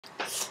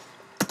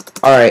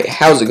Alright,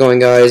 how's it going,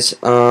 guys?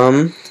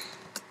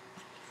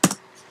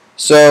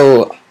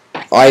 So,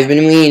 I've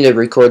been meaning to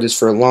record this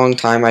for a long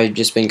time. I've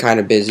just been kind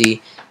of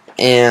busy,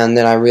 and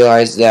then I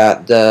realized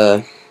that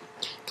the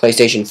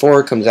PlayStation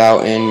 4 comes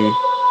out in,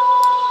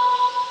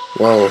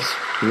 well,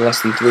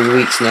 less than 3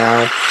 weeks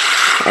now.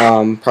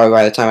 Probably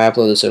by the time I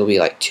upload this, it'll be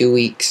like 2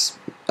 weeks.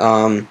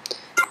 And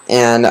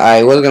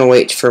I was going to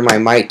wait for my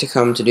mic to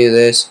come to do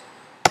this,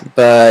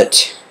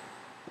 but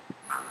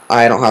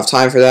I don't have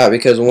time for that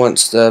because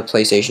once the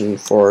PlayStation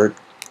 4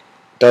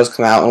 does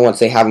come out and once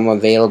they have them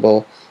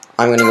available,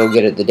 I'm going to go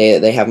get it the day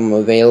that they have them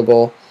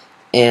available,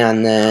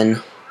 and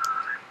then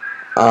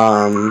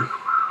I'm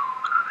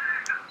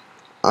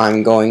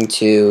going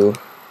to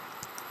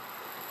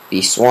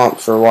be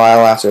swamped for a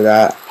while after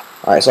that.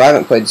 Alright, so I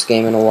haven't played this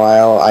game in a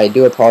while. I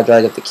do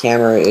apologize if the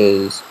camera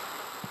is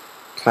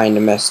kind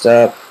of messed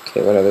up.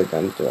 Okay, what other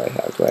guns do I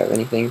have? Do I have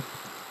anything?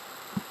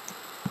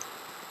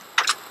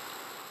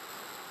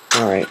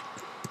 Alright,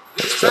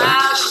 let's go.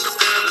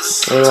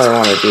 What do I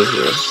want to do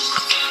here?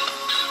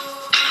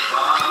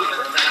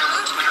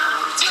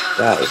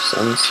 That makes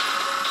sense.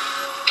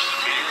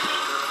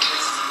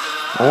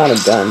 I want a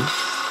gun.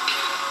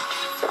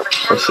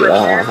 Oh shoot, I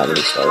don't want to have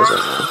any stars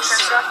right now.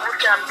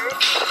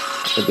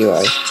 Or do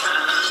I?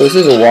 So this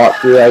is a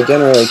walkthrough. I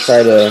generally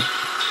try to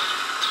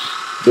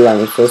do what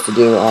I'm supposed to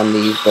do on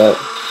these, but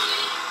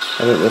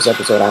I think this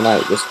episode I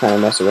might just kind of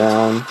mess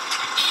around.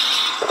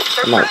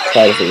 I might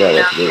try to figure out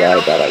what to do.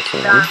 I doubt I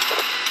can.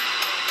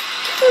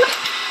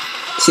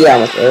 See how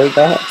much air we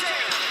got?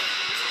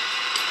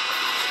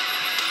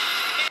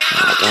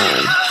 Oh,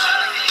 darn.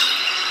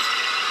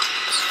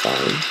 It's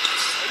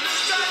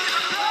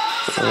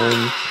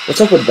fine.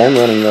 What's up with them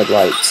running red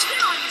lights?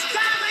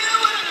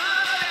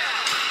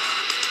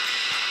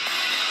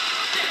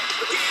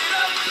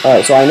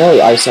 Alright, so I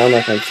know I sound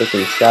like I'm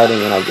freaking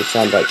shouting and I just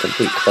sound like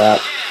complete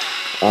crap.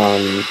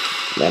 And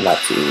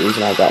that's the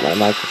reason I got my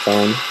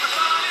microphone.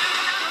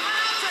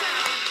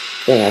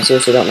 Dang, I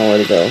seriously don't know where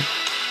to go.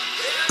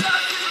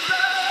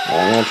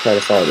 I'm gonna try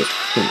to follow this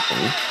pink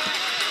thing.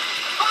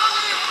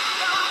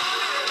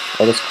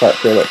 Oh, this part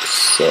here looks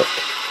sick.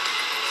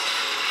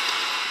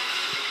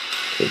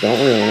 Okay, don't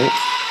ruin it.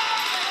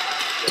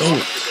 Dang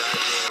it.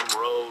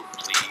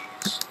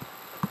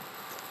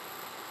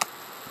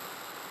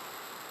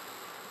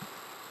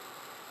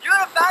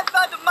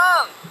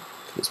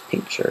 This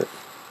pink shirt.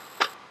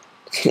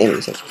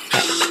 He's such a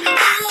fat.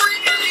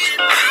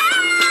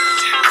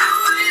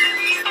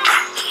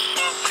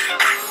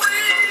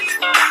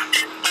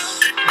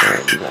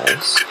 Oh,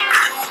 nice.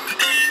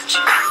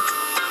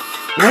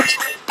 What?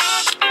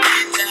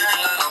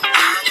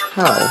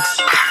 How?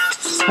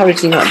 How did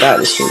he not die?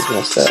 This thing's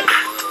messed up.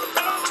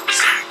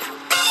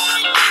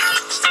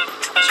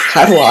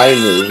 How do I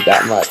move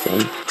that much?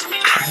 And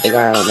the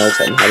guy on the north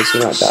side, how does he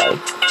not die?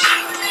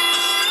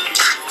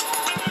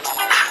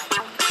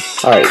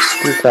 Alright,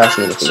 screw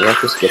crashing anything.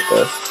 Let's just get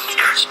there.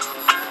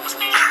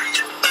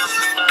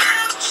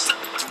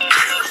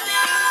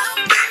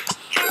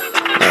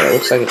 Alright,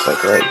 looks like it's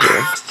like right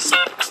here.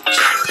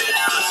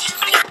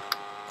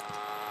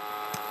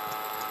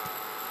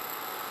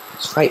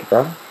 Let's fight,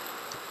 bro.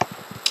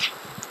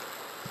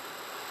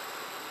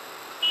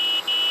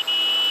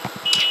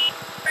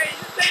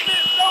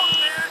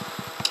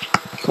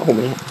 Oh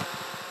man.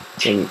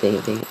 Dang it, dang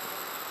it, dang it.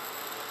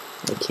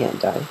 I can't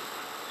die.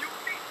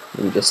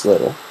 I'm just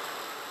little.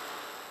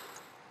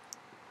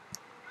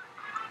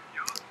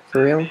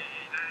 For real?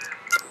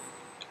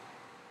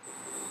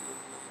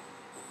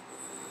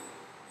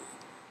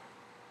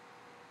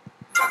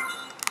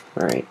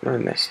 Alright, I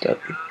messed up.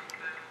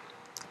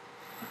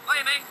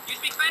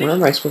 Where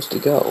am I supposed to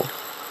go?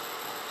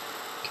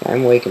 Okay,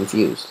 I'm way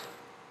confused.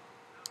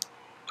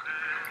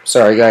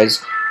 Sorry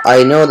guys,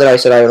 I know that I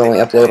said I would only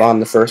upload on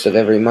the 1st of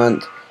every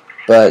month,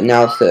 but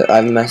now that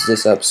I've messed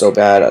this up so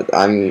bad,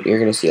 you're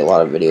gonna see a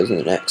lot of videos in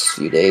the next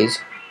few days.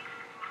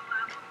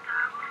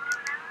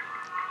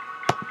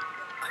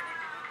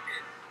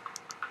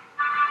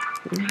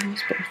 What am I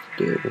supposed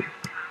to do?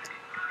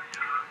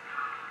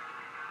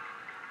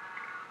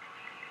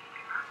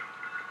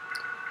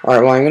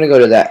 Alright, well I'm gonna go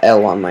to that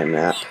L on my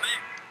map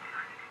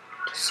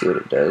to see what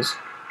it does.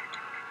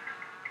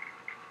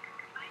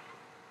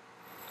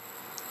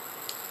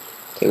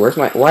 Okay, where's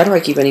my... Why do I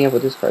keep ending up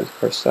with this car? This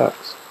car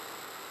sucks.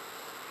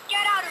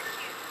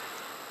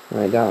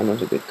 Alright, that one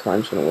was a good car.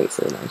 I'm just gonna wait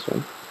for a nice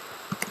one.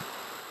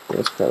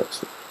 This car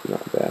looks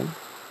not bad.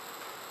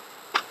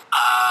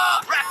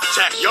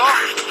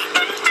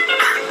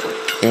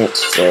 And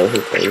it's slow,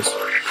 who cares?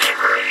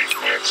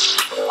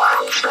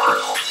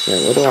 Yeah,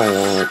 what do I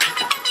want?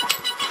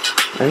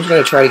 I'm just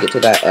gonna try to get to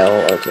that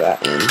L or to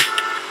that N.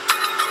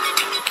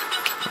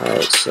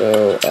 Alright,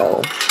 so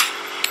L.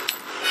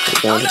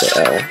 We're going to the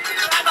L.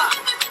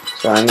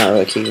 So I'm not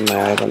really keeping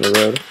my eyes on the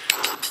road.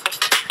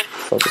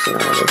 Focusing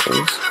on other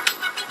things.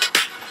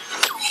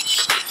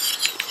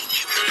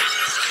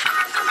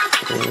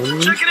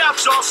 Check it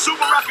out, y'all.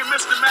 Super Rockin'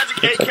 Mr. Magic,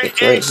 looks like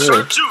it's aka right Sir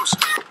here. Juice.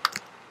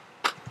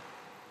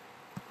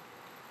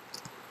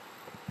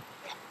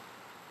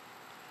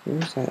 Alright,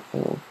 Where's that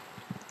L?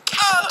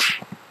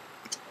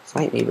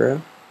 Fight me,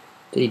 bro.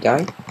 Did he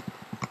die?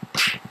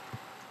 I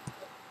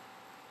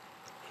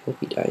hope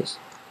he dies.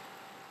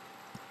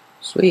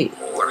 Sweet.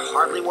 We're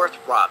hardly worth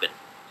robbing.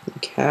 Some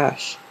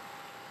cash.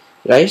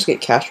 Did I just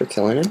get cash for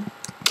killing him?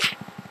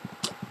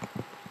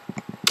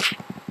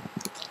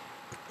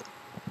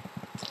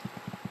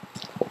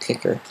 I'll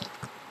kick her.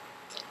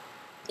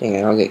 Dang,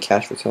 I don't get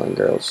cash for killing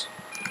girls.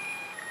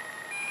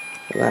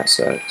 Well, that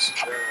sucks.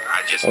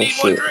 I just Oh, need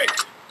one shoot. drink.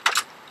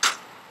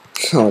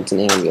 Oh, it's an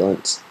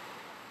ambulance.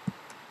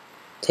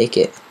 Take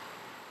it.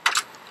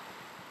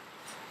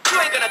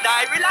 You ain't gonna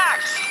die.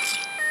 Relax.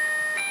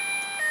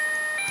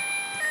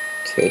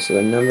 Okay, so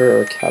the number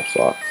or caps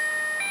lock.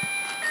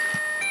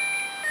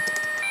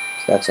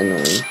 That's annoying.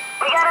 We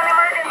got an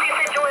emergency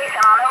situation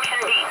on Ocean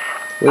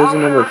Beach. Where's the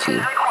number key?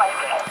 Services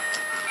requested.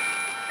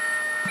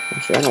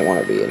 Actually, I don't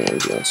want to be an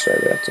ambulance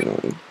driver. That's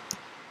annoying.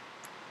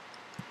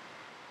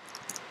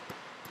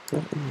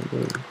 What am I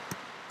doing?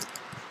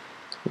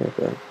 There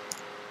we go.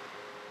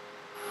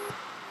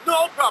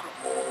 No problem.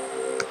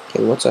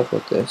 Okay, what's up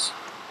with this?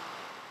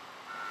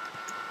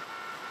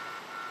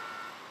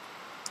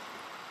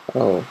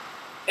 Oh,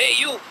 Hey,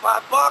 you,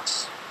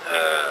 $5.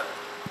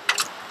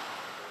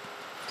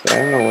 okay, I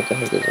don't know what the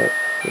heck is up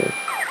here.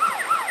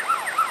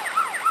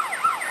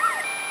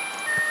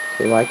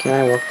 Okay, why can't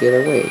I walk the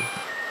other way?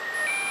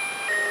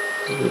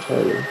 This is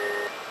retarded.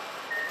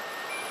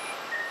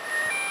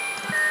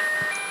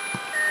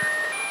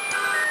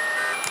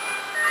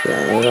 Yeah,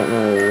 I don't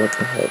know what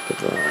the heck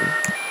is wrong.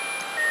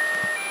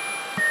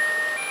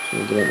 I'm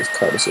gonna get in this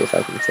car to see if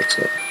I can fix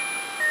it.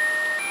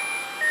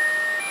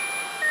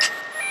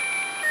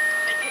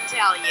 I can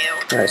tell you.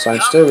 Alright, so I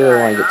still really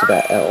want to get to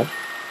that L.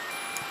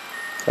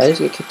 Did I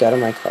just get kicked out of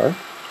my car?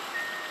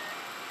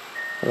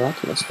 Well,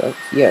 that's messed up.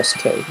 Yes,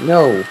 okay.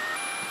 No!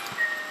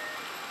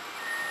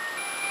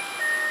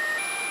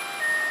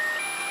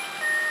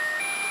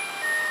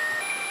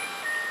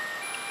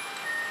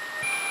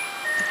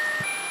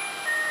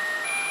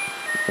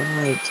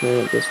 Why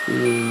can't it just be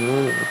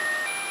normal?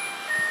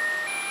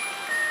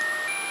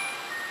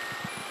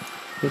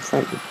 You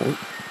fight me, punk.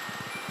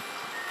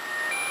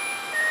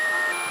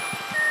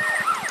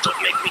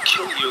 Don't make me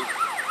kill you.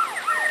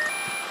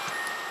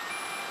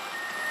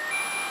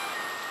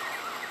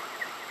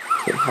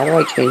 Okay, how do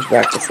I change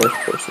back to first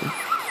person?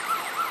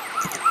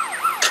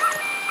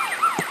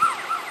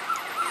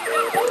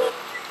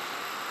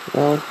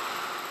 No.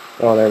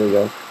 Oh, there we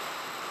go.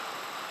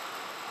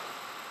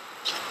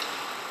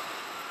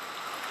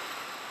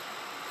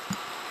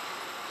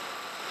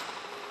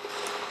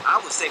 I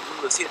was thinking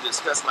we was here to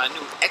discuss my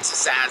new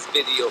exercise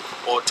video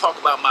or talk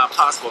about my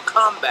possible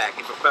comeback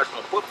in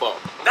professional football.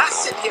 Not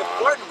sitting here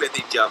flirting with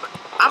each other.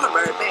 I'm a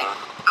married man.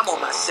 I'm on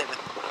my seventh.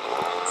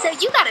 So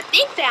you got a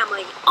big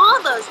family.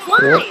 All those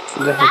What wives.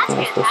 the heck That's am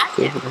I supposed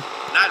to do fantastic. here?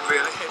 Not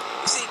really.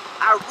 You see,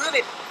 I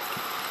really...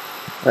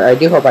 Alright, I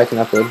do hope I can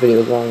upload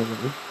videos longer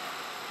than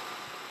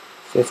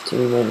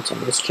 15 minutes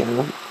on this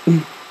channel.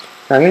 I'm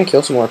gonna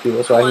kill some more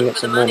people so I can get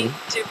some money.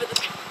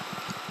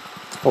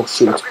 Oh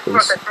shoot,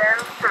 please.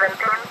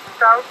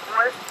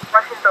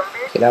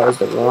 Okay, that was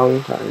the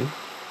wrong time.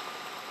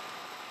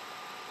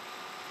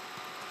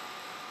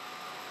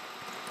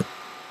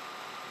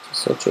 Is he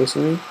still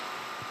chasing me?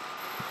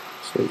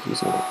 Sweet,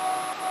 he's not.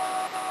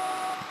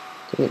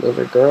 Dang it, those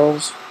are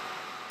girls.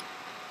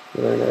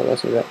 We learned our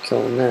lesson about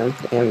killing them.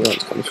 The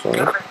ambulance comes for me.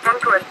 No,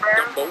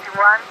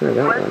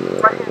 don't run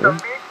the other way.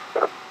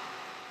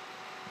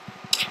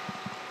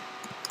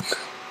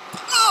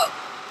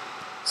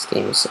 This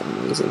game is so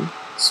amazing.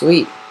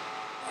 Sweet.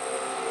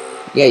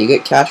 Yeah, you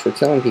get cash for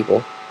killing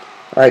people.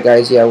 Alright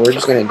guys, yeah, we're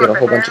just gonna get a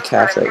whole bunch of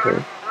cash right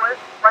here.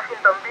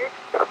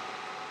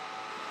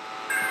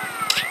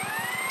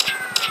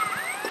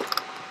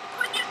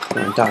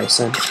 Come on, die,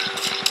 son.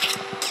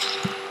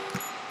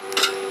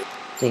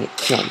 Dang it,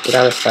 come on, get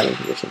out of fighting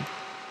position.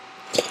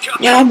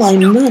 Now my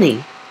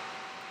money!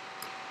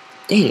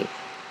 Dang it.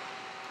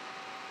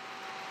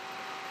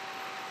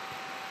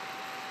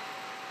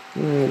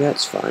 Alright,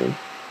 that's fine.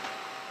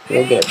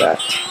 We'll get it back.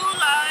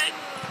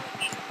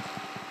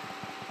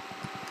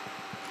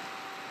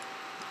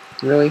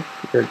 Really?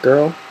 You're a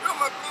girl?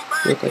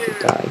 You look like a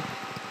guy.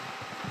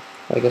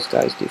 Well, I guess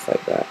guys do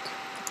fight back.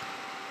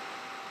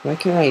 Why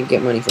can't I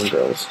get money from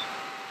girls?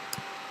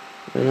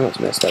 I know it's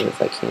messed up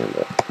if I can,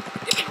 but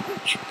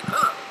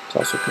it's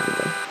also kind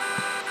of...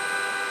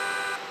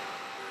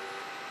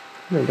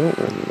 No, don't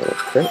run, you little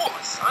prick.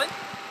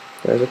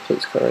 There's a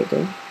police car right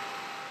there.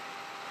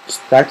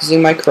 Just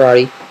practicing my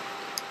karate.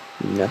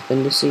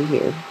 Nothing to see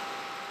here.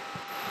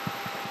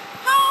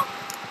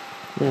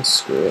 Nah,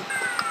 screw it.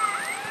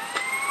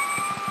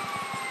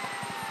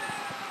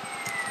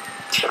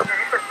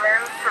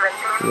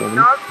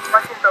 Yeah.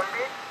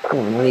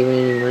 Oh, not even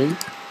any money?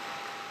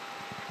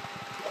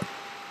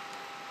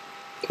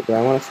 Okay, do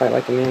I want to fight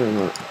like a man or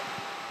not?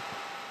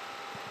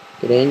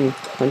 Get in,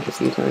 punch a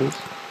few times.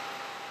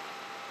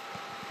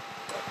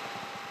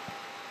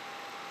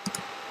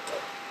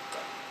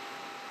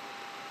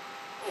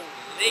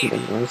 And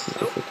then run for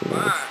the freaking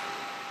life.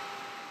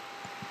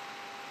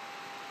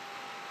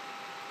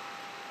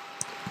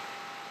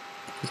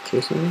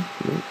 chasing me?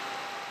 No.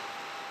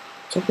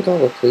 What's up with all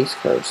the police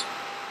cars?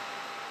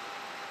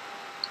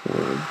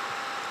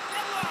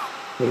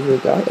 Are you a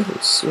guy? Oh,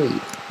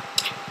 sweet.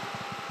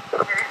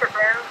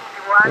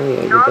 Oh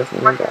yeah, you're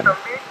definitely a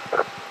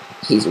guy.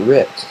 He's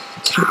ripped.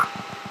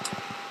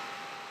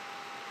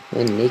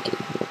 And naked.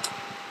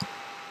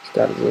 He's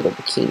got his little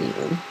bikini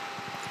on.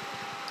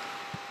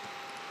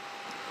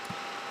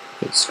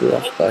 Hey, screw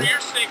off, bud.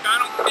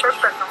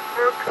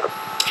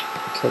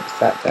 Killed the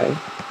fat guy.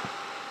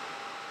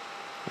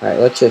 Alright,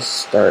 let's just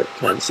start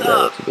trying to figure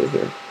out what to do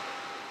here.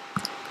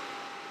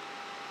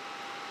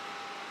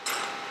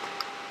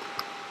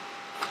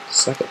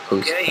 Suck it,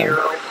 police car.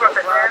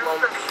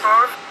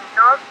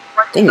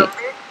 Dang it.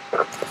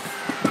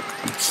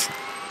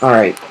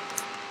 Alright.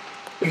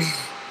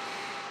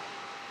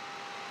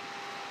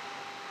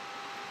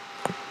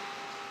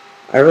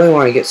 I really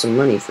want to get some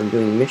money from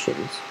doing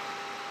missions.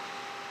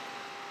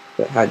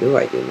 But how do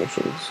I do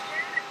missions?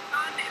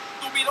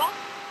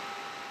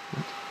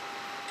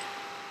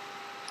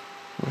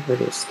 I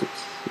heard it's stupid.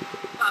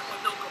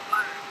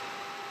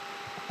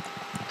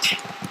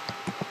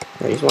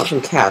 I just want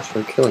some cash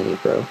for killing you,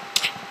 bro.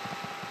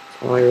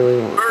 That's all I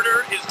really want.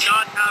 Murder is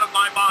not out of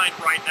my mind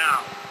right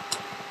now.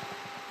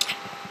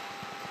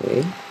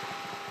 Okay.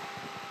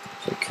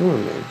 So kill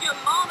him then. Your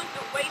mom is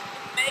a waste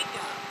of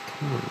makeup.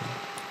 Come on.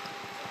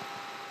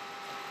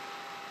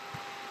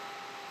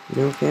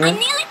 You okay? I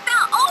nearly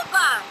fell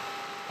over.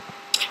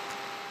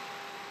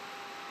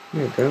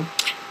 There you go.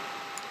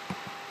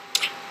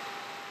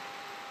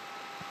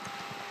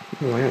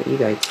 Oh, why don't you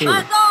die too?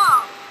 Buzz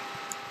off.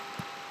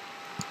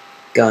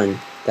 Gun.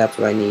 That's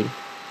what I need.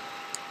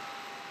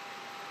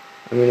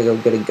 I'm gonna go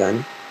get a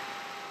gun.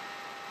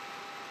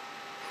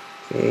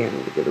 Okay, I'm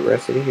gonna get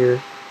arrested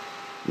here.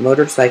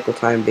 Motorcycle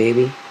time,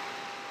 baby.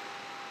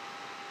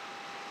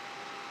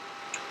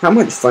 How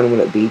much fun would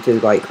it be to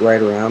like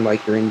ride around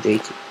like you're in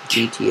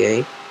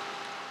GTA?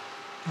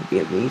 That'd be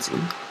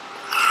amazing.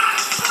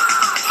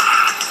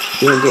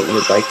 You don't get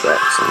your bike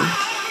wrecked, son.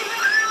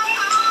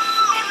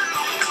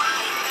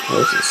 Oh,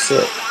 this is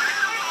sick.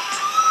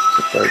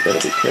 So I gotta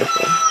be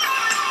careful.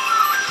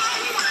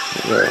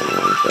 I'm going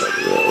along that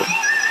road.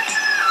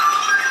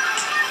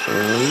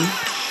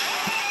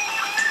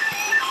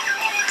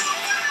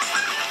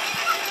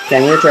 Okay,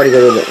 I'm gonna try to go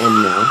to the end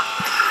now.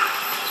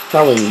 It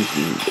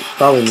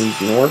probably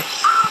means north,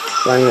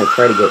 so I'm gonna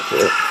try to get to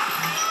it.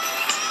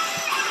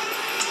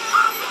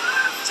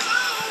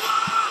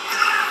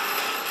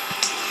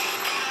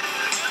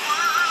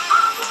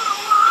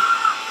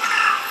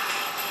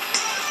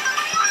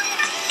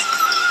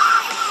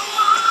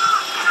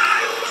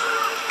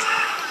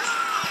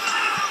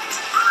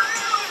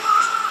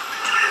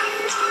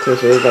 Okay,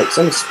 so there's like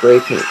some spray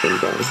paint thing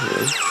down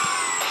here.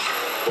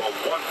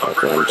 That's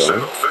where I'm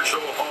going.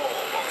 Official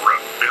home of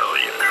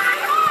rebellion.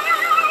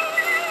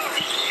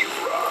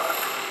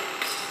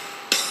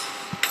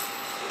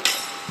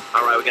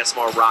 Alright, we got some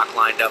more rock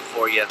lined up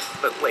for you.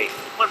 But wait,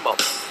 one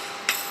moment.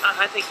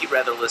 I think you'd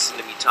rather listen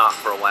to me talk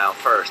for a while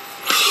first.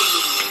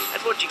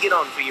 That's what you get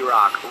on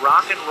V-Rock.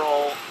 Rock and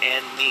roll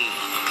and me.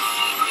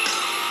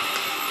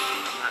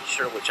 I'm not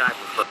sure which I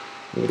prefer.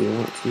 What do you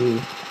want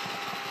to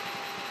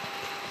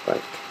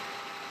like?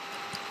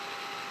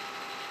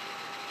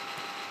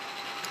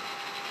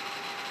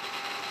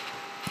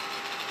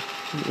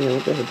 Yeah,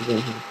 what the heck is in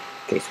here?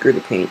 Okay, screw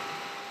the paint.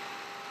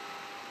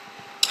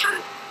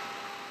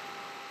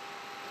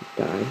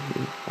 Die.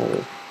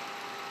 Oh.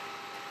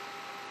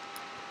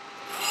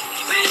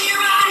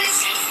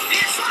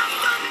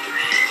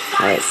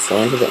 Alright,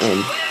 going to the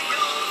end.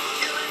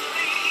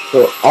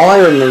 So, all I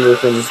remember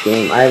from this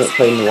game, I haven't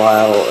played in a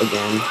while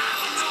again,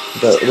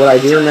 but what I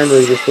do remember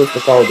is you're supposed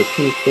to follow the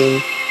pink thing.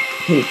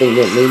 The pink thing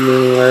didn't lead me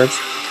anywhere.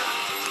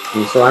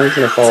 And so I'm just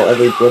going to follow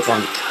every blip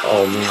on...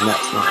 Oh man,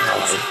 that's not how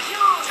I...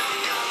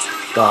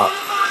 Stop.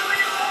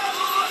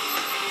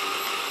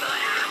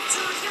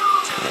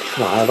 Alright,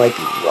 come on, I like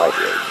these wide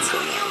roads. These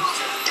are nice.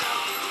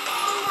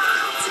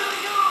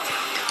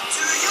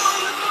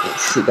 Oh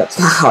shoot, that's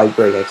not how I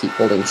brake. I keep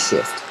holding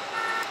shift.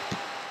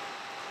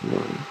 Come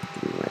on,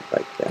 give me my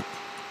bike back.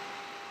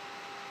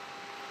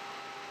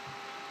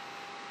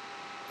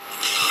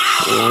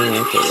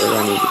 Yeah, okay, where do I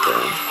need to go?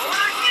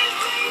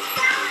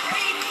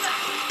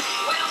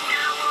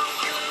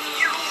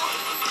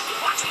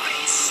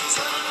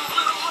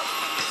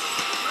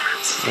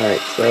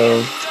 Alright, so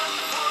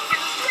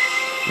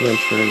I'm gonna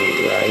turn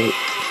right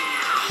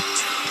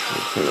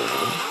and turn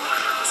around.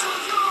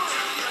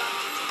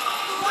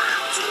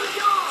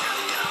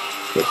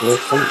 Okay, so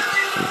there's some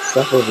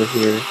stuff over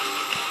here.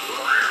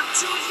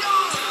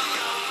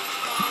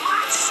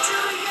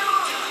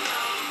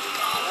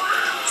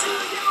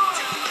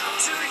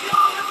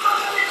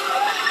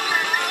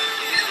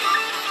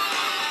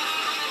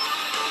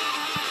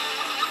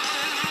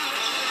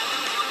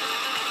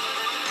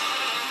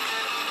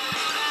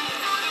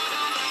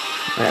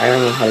 I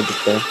don't know how to get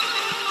there.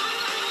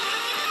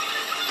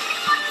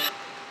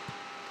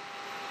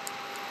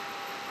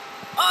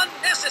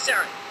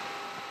 Unnecessary.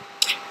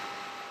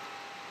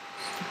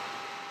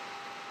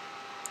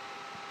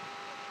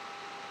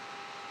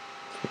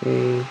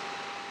 Hey.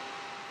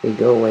 Hey,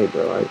 go away,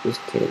 bro. I was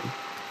just kidding.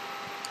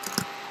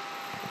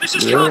 This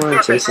is You don't John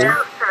want to chase him?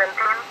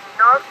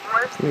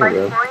 Northwest There you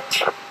go. 5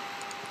 points.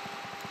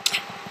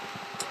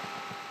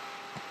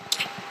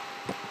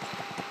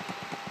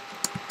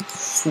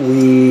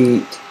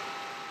 Sweet.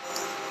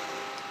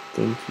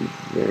 Thank you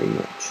very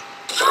much.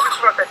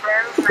 Rocket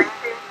 10, 19,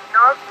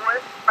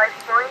 Northwest 5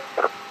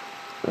 points.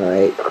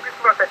 Alright.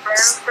 Rocket 10,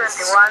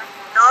 71,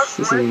 Northwest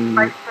Shoo-shoo.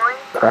 5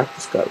 points. Crap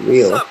just got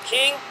real. What's up,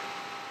 King?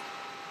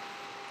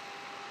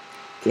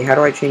 Okay, how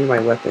do I change my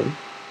weapon?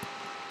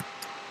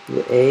 Is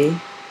it A?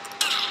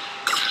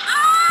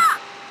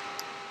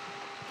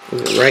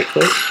 Is it right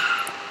click?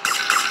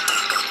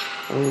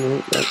 Oh no,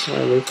 that's how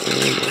I waste my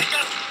ammo.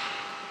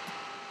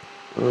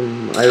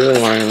 I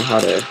really want to know how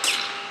to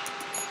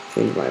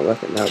change my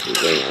weapon. That would be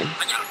very nice.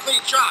 I got a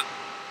clean shot.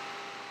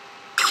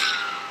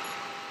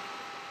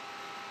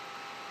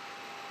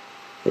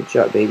 Good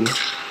shot, baby.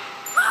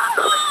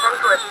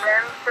 Rocket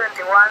 10,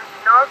 71,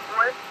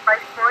 Northwest 5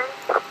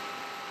 points.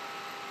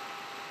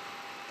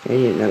 Okay, I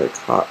need another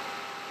cop.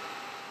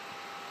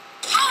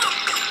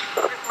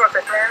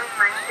 Rocket 10,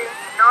 19,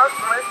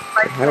 Northwest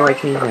 5 How do I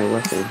points. change my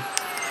weapon?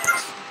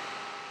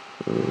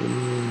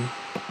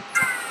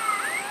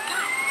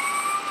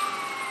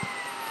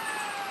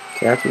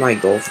 Okay, that's my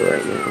goal for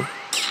right now.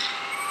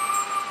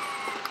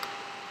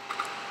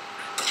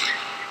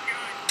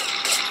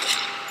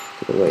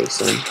 Get away,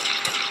 son.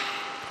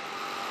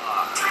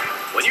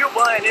 When you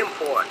buy an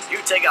import, you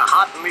take a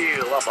hot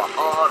meal off a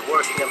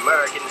hard-working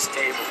American's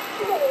table.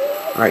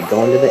 Alright,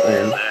 going to the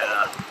end.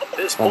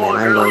 This Oh, poor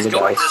man, I'm girl going is to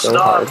going die to so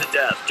starve hard. to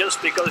death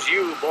just because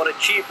you bought a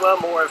cheaper,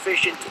 more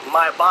efficient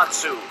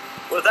Maibatsu.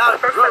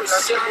 Without gross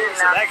symbols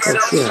of Excel,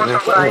 Oh, shit, I'm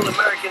not what all dying.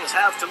 Americans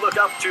have to look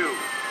up to.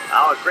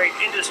 Our great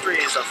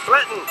industries are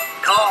threatened.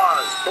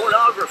 Cars,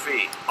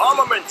 pornography,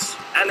 armaments,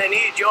 and they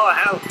need your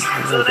help.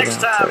 So the next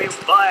time you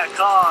buy a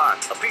car,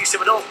 a piece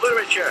of adult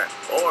literature,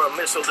 or a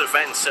missile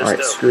defense system,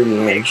 Alright, screw the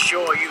end. make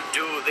sure you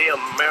do the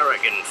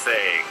American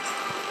thing.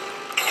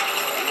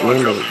 The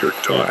end Lock is up a your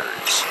good trap.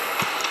 daughters.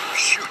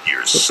 Shoot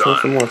your Let's kill some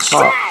son. more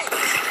cops.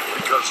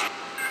 Because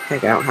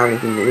Heck, I don't have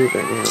anything to lose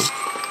right now.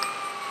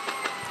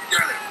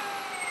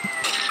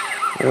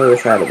 I really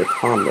wish I had a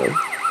baton though. Rocket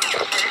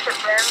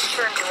 10,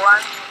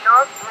 21,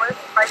 Northwest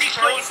 5 he's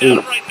going points. Sweet.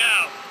 down right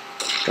now.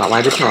 Got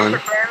my baton.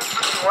 Rocket 10,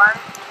 21,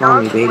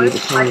 Tommy, baby,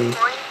 Northwest Tommy. 5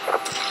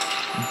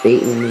 points.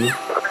 Baiting me.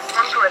 Rocket 10,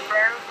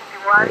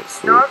 21, Alright,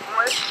 sweet.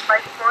 Northwest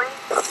 5 points.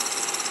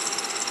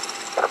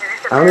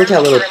 I wonder what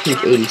that little pink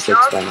 86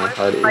 by my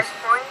heart is. 5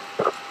 points.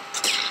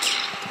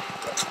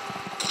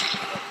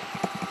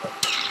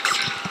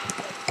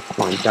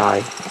 Come on,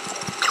 die.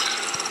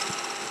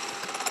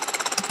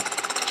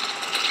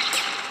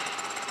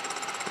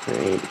 I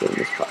need to get in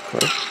this cop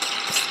car.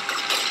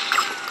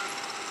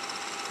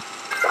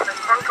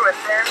 Rocket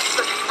 10,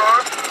 24,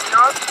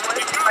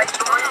 Northwest 5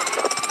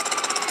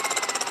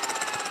 points.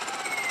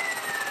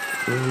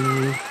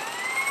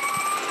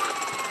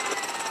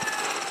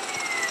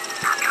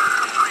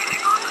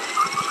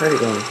 Try to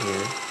go in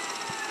here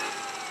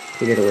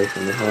to get away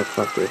from the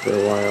helicopter for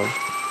a while.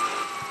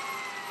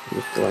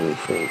 Just to let me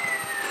think.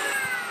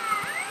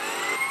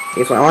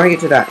 Okay, so I want to get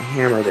to that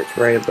hammer that's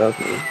right above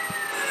me.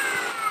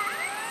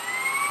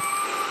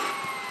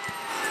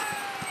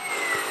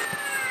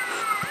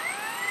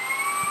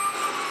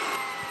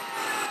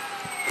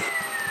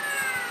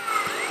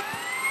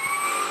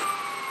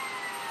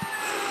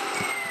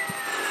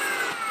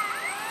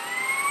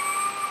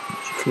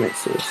 I should commit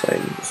suicide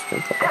and just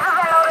jump This off. is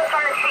a notice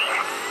from the chief.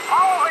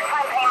 All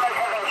overtime payments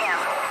have been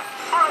canceled.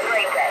 Have a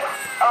great day.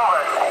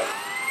 Over.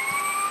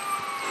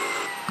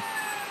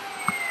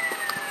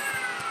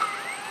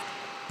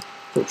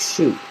 Oh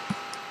shoot.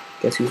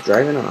 Guess who's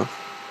driving off?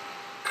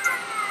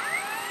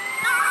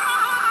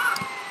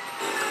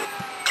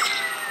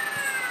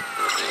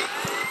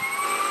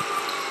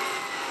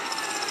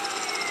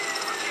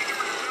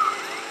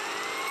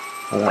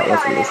 Oh, that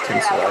wasn't this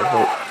tinsel, I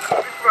hope.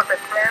 Rocket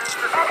 10,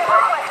 24,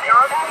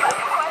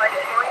 Northwest 5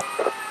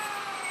 points.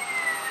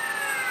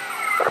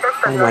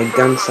 Oh, my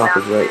gun shop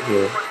is right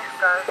here. Police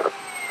car.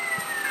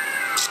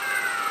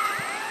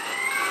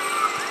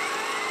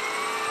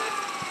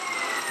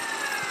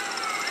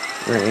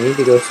 Alright, I need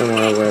to go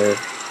somewhere where...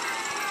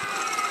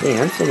 Dang,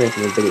 I'm still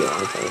making a video,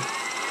 aren't I?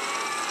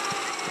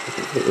 I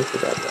completely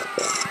forgot about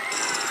that.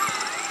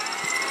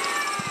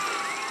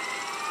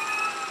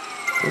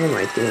 What am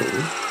I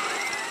doing?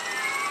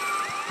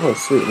 Oh,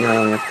 sweet, now I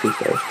only have 2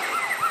 stars.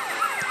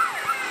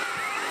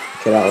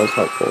 Okay, that was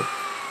helpful.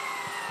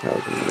 That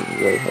was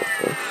really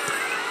helpful.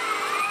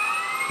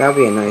 That would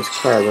be a nice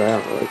car, but I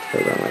don't really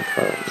care about my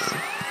car right now.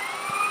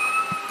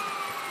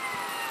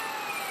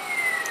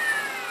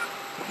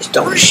 Just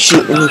don't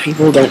shoot any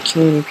people, don't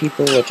kill any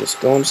people, let's just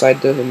go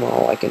inside the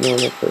mall like a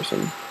normal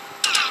person.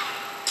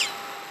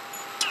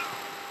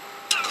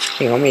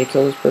 Hey, you want me to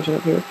kill this person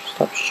up here?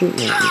 Stop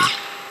shooting at me.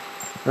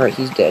 Alright,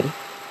 he's dead.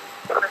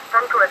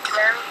 Respond to a 10,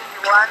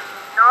 51,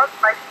 North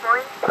 5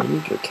 points. I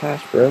need your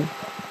cash, bro. Is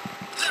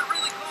that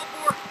really called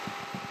for?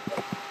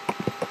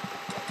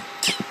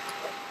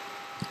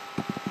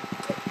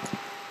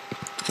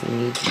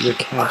 need your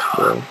cash,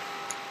 bro.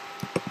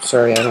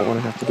 Sorry, I don't want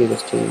to have to do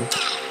this to you,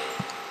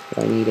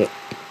 but I need it.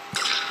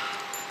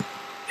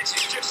 This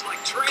is just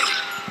like training.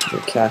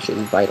 Your cash is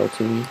vital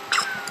to me.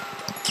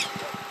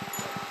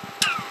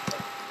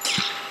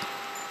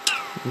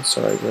 I'm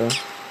sorry, bro.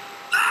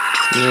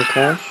 You know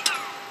cash?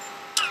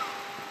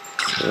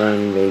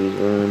 Run, babies,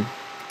 run.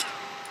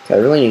 Okay, I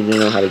really need to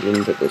know how to get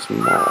into this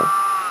mall.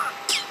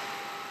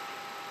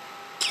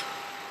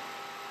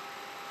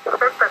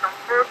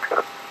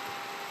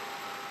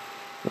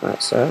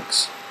 That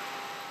sucks.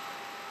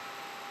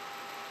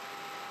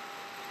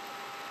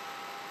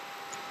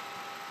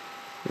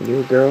 You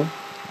a girl?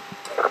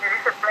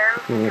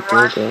 You a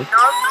girl?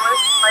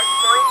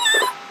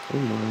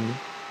 Come on.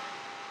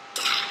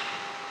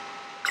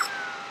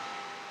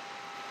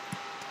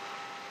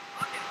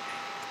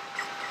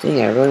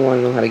 Dang, I really want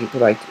to know how to get to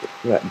like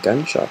that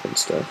gun shop and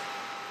stuff.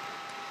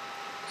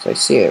 So I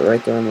see it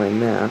right there on my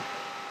map.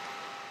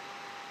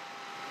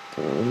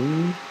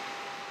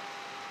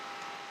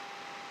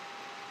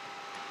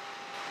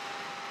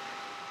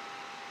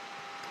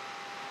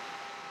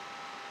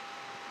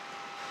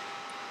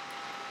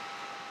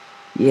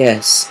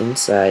 Yes,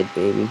 inside,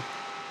 baby.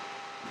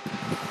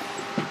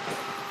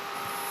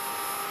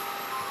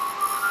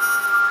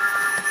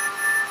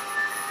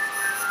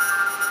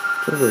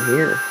 It's over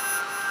here.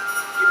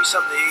 Give me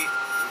something to eat.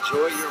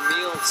 Enjoy your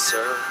meal,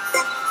 sir.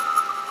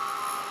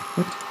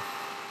 What?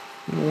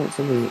 I don't want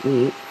something to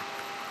eat.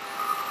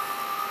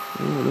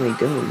 I want my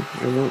gun.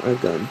 I want a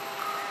gun.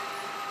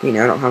 Okay,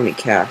 now I don't have any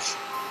cash.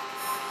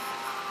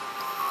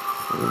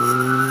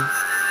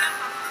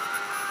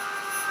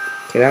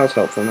 Okay, that was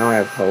helpful. Now I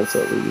have health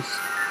at least.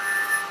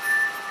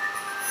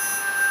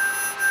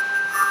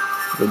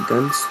 The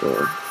gun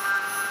store.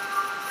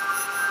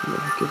 Where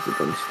the heck is the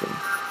gun store?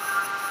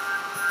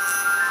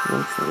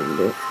 I'll find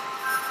it.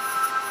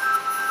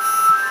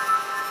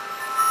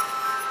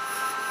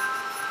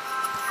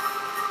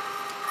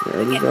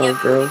 There you go,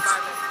 girls.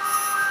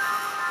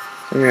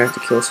 I'm gonna have to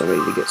kill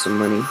somebody to get some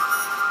money.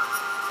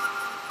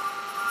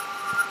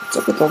 What's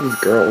up with all these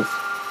girls?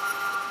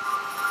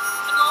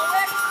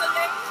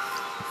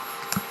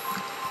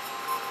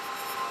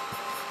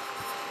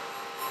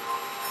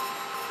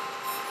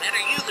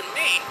 Better you than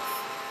me.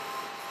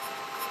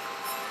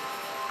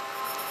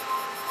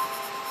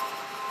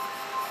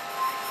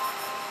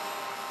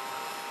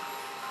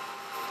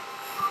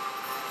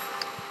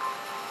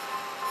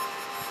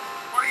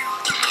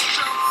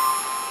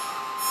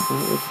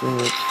 What was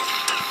that?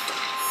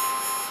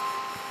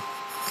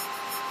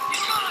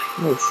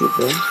 Oh shoot,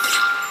 bro.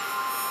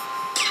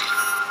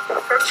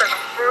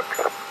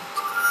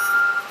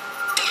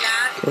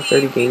 Kill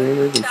 30 gang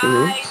members in 2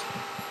 minutes?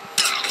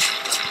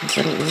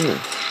 I don't know.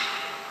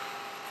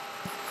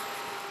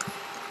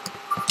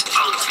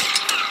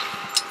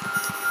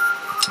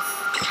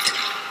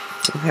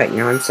 Oh heck,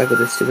 now I'm stuck with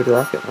this stupid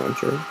rocket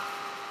launcher.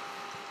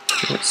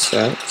 That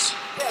sucks.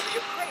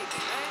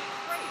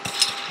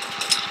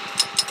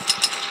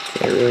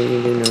 I really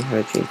need to know how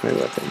to change my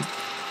weapon.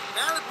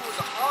 Malibu is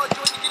a hard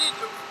joint to get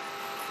into.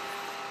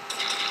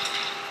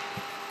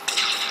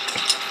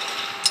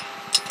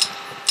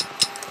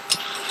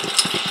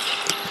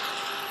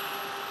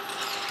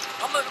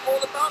 I'm learning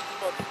all about the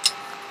bubble.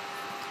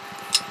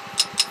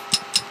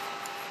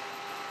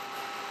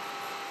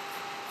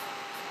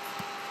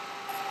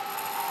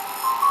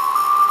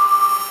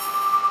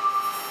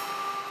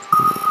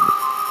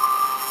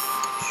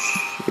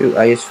 Shoot,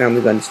 I just found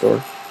the gun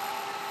store.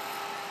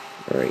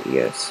 Alright,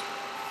 yes.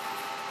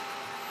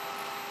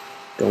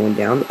 Going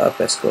down the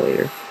up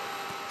escalator.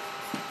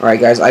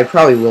 Alright guys, I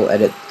probably will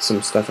edit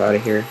some stuff out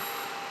of here.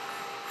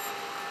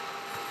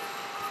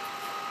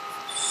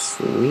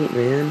 Sweet,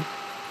 man.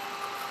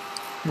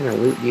 What kind of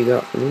loot do you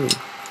got for me?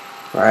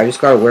 Alright, I just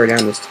gotta wear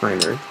down this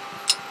timer.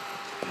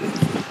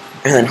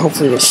 And then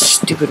hopefully this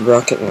stupid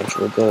rocket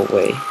launcher will go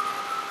away.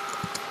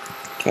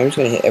 Okay, I'm just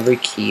gonna hit every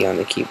key on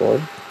the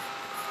keyboard.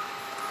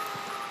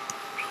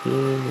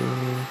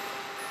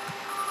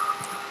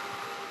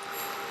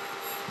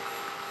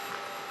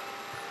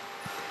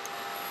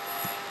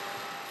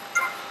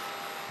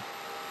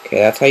 Okay,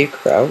 that's how you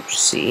crouch,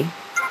 C.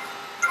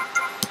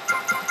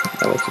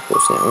 That makes a cool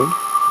sound.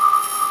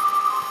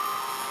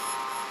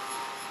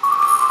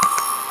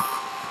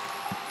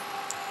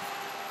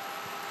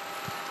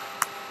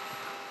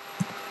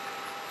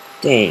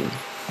 Dang.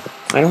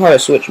 I know how to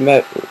switch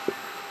map.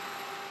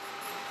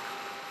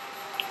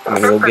 I'm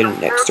gonna go get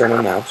an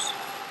external mouse.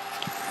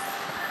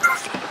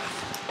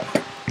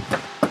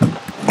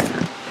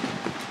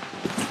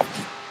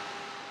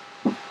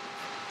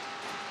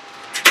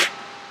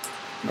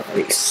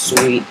 Alright,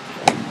 sweet.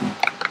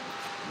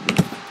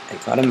 I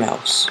got a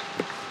mouse.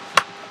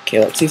 Okay,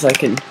 let's see if I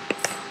can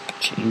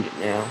change it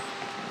now.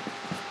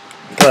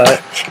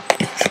 But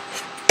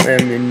I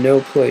am in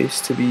no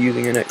place to be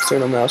using an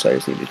external mouse. I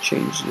just need to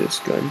change this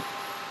gun.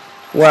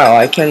 Wow,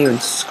 I can't even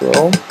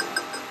scroll.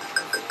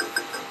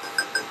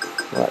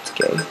 Well, that's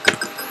gay.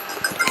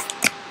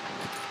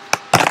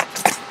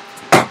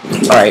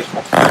 Alright.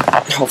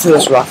 Hopefully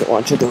this rocket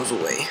launcher goes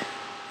away.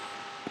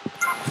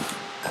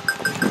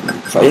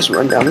 if I just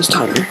run down this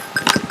timer.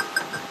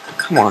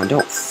 Come on,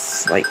 don't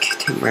like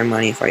take my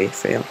money if I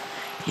fail.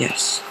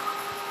 Yes.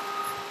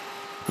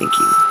 Thank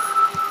you.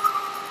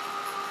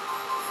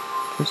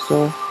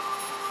 Pistol.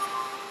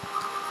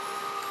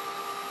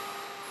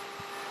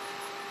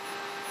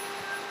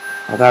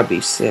 Oh, that'd be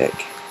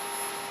sick.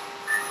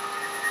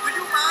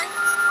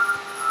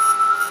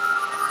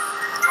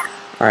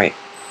 Alright.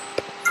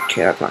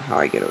 Okay, that's not how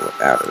I get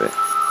out of it.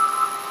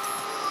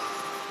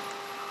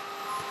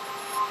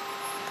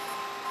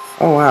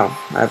 Oh wow,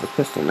 I have a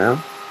pistol now.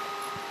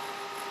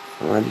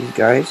 One of these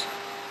guys.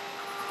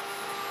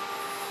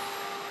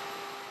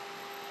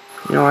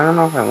 You know, I don't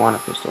know if I want a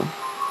pistol.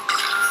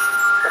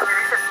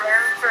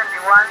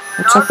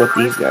 What's up with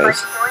these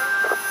guys?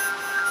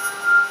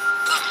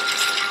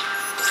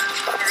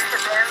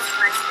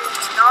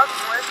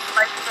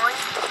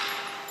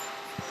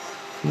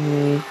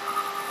 Okay.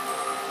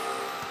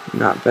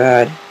 Not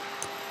bad.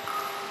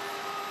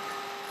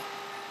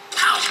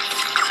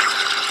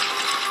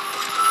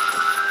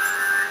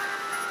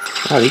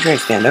 Wow, these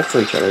guys stand up for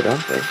each other,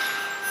 don't they?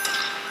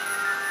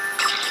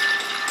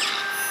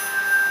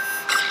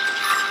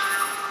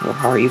 Well,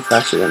 how are you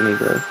faster than me,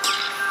 bro?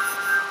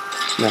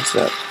 It's messed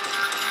up.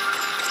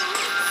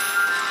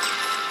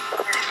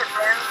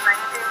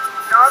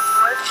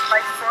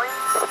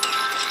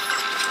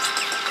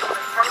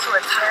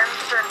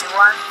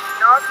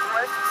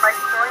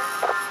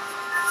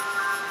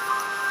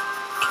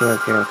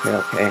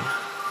 Okay.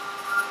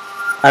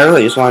 I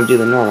really just want to do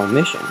the normal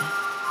mission.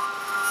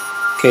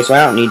 Okay, so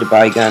I don't need to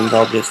buy guns,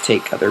 I'll just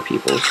take other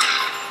people's.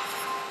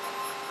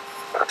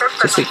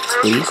 Is this a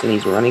police and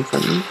he's running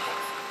from me?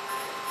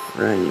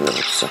 Run, you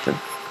little sucker.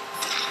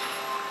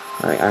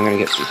 Alright, I'm gonna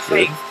get some food.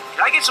 Hey,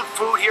 can I get some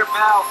food here,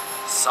 pal?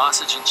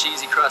 Sausage and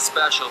cheesy crust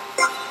special.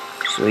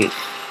 Sweet.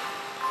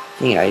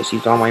 Yeah, I just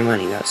used all my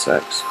money, that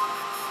sucks.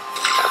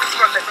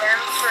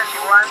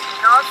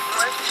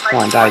 Come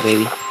on, die,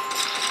 baby.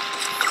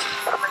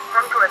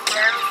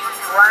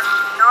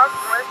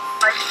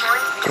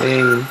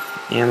 Okay,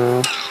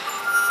 ammo.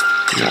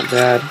 Not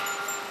bad.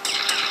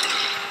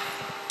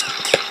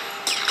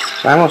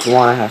 I almost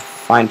want to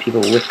find people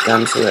with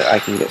guns so that I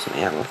can get some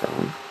ammo from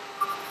them.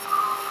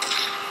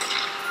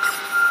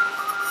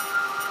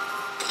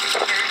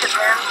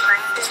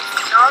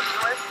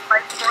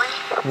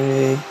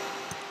 Okay.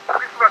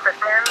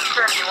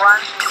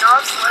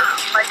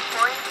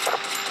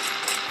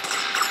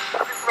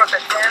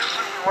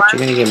 What you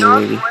gonna give me,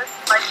 baby?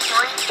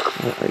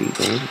 What are you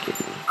going to give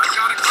me?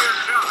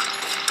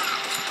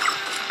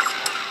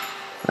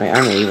 Alright,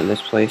 I'm leaving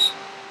this place.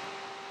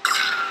 This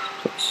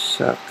place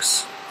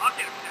sucks.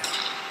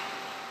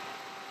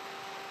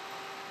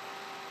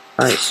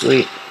 Alright,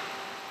 sweet.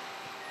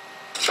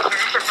 So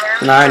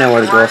now I know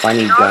where to go if I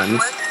need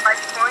guns.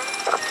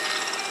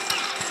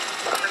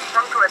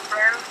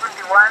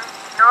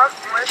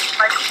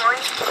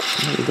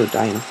 I'm gonna go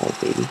die in a hole,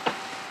 baby.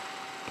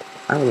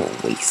 I was all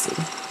wasted.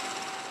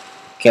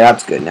 Okay,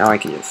 that's good. Now I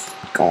can just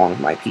go on with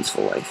my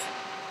peaceful life.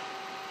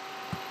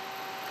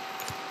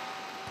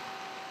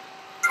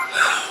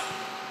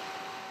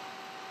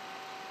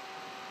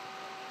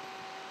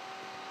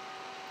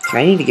 Okay,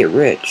 I need to get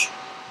rich.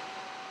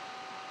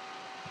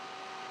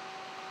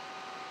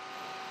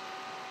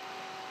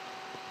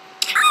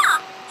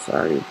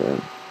 Sorry, bro.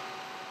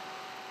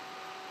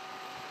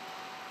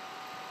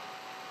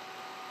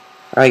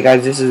 Alright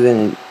guys, this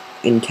is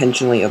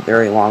intentionally a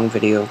very long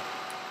video.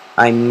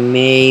 I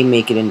may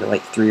make it into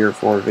like 3 or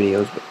 4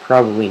 videos, but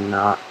probably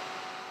not.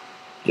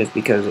 Just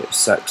because it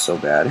sucks so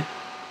bad.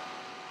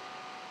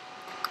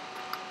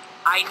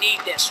 I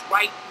need this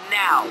right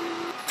now.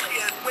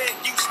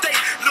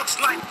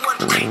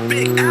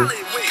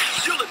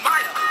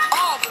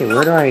 Okay,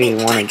 where do I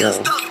want to go?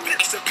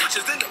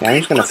 Okay, I'm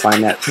just going to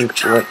find that pink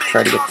brick,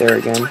 try to get there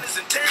again.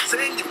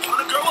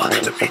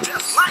 Alright, looks like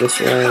it's this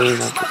way,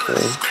 not this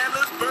way.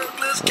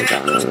 I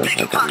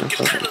got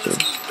myself into.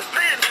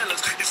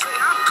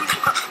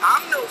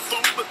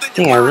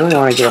 Dang, I really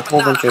want to get a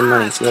whole bunch of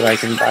money so that I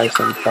can buy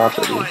some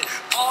property.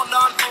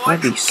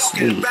 That'd be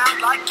sweet.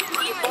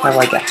 Have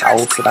like a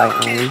house that I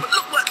own.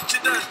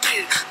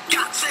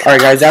 Alright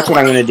guys, that's what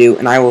I'm going to do,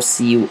 and I will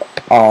see you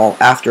all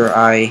after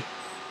I...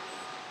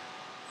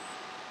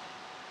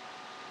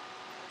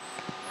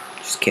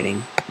 Just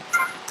kidding.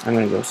 I'm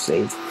going to go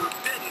save.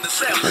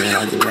 And then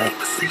I'll do that.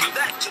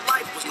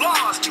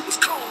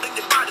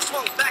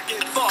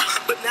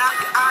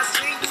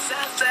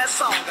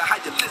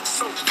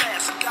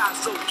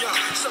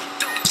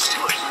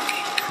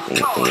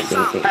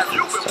 Have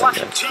you been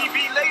watching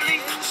TV lately?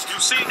 You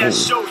seen that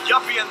show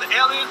Yuppie and the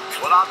Alien?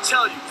 Well, I'll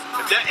tell you,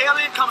 if that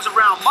alien comes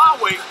around my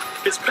way,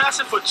 his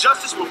passion for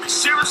justice will be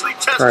seriously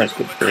tested.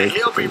 And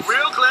he'll be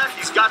real glad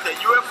he's got that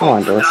UFO,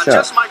 and I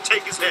just might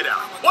take his head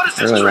out. What is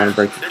this, Trent?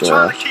 They're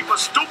trying to keep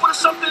us stupid or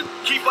something?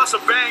 Keep us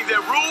obeying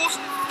their rules?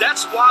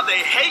 That's why they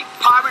hate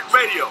pirate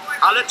radio.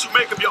 I'll let you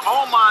make up your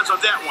own minds on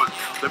that one.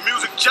 The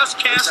music just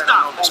can't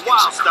stop on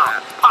Wild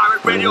Stop.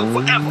 Pirate radio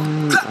forever.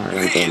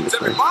 Alright, I'm going this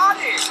way.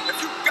 Everybody, if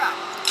you got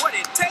what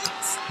it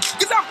takes,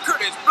 'cause I'm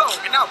Curtis is Blow,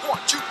 and I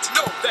want you to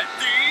know that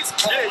these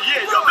Yeah,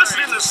 you're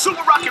listening to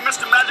Super Rocky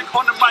Mr. Magic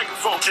on the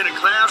microphone in a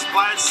class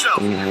by itself.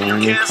 And You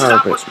can't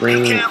stop carpets, us,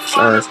 ring, you can't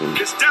find us. sharp, and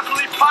It's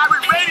definitely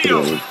pirate radio.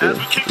 yeah, As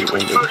we kick it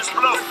with Curtis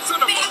Blow.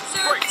 cinema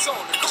breaks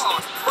on the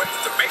card, breaks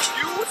to make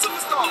you a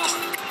superstar,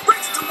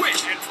 breaks to win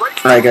and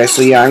breaks. Alright guys,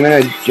 so yeah, I'm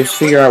gonna just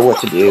figure out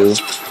what to do,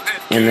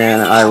 and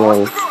then I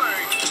will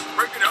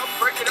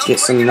get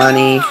some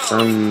money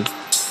from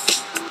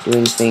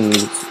doing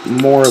things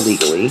more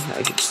legally,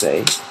 I should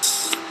say.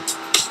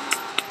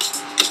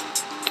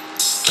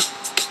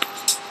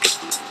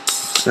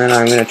 Then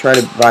I'm gonna try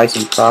to buy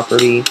some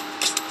property,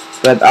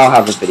 but I'll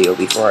have a video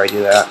before I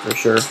do that for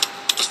sure.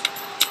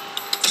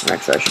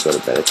 Actually, I should go to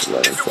bed. It's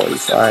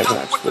 11:45, and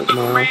that's for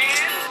tomorrow. And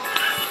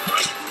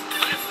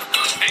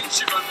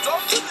she runs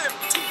off to them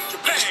to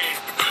Japan.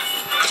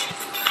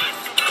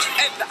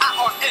 And the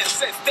IRS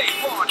says they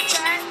want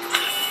chat.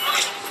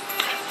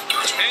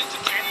 And you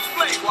can't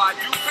explain why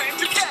you paid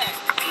your cat.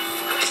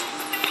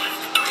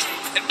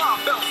 And Mom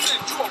Bell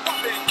sent you a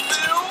whopping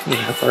bill.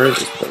 How far is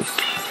this place?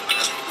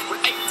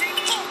 With 18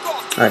 phone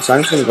calls. Alright, so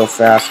I'm just gonna go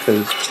fast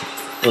because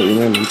what you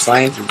learn in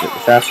science is that the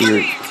faster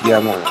if you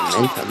have more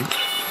momentum,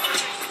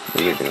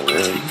 then you're gonna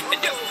win.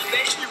 And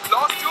yesterday you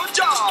lost your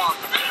job.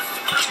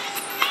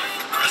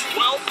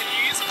 Well,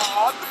 these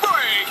are the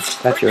breaks.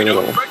 That's your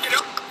little Break it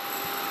up.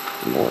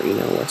 more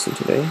lesson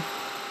today.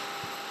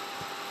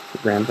 For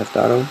Grand Theft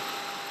Auto.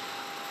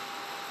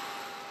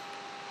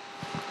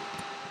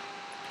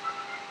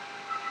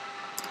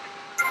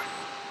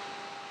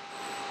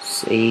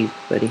 Save,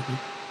 buddy.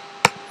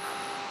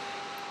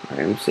 Alright,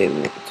 I'm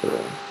saving it to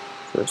the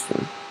first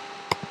one.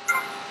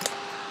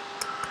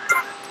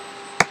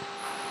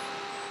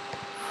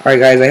 Alright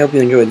guys, I hope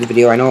you enjoyed the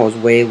video. I know it was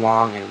way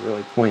long and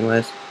really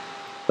pointless,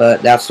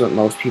 but that's what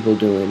most people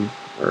do,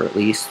 or at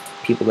least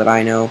people that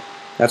I know.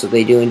 That's what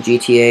they do in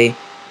GTA.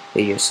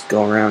 They just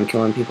go around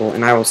killing people,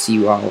 and I will see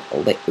you all.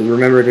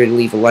 Remember to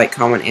leave a like,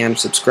 comment, and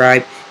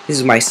subscribe. This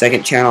is my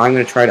second channel. I'm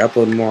going to try to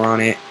upload more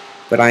on it,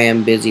 but I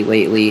am busy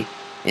lately,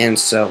 and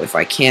so if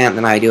I can't,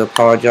 then I do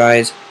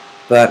apologize,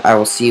 but I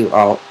will see you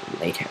all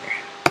later.